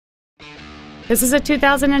This is a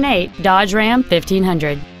 2008 Dodge Ram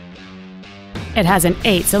 1500. It has an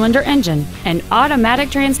 8-cylinder engine, an automatic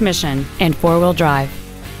transmission, and 4-wheel drive.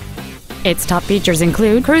 Its top features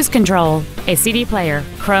include cruise control, a CD player,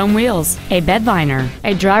 chrome wheels, a bed liner,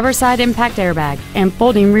 a driver's side impact airbag, and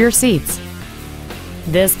folding rear seats.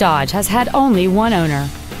 This Dodge has had only one owner,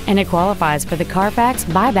 and it qualifies for the Carfax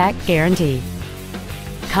buyback guarantee.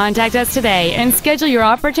 Contact us today and schedule your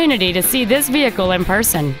opportunity to see this vehicle in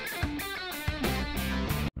person.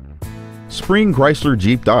 Spring Chrysler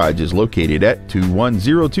Jeep Dodge is located at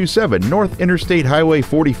 21027 North Interstate Highway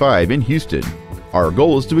 45 in Houston. Our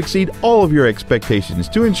goal is to exceed all of your expectations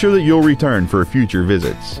to ensure that you'll return for future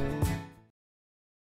visits.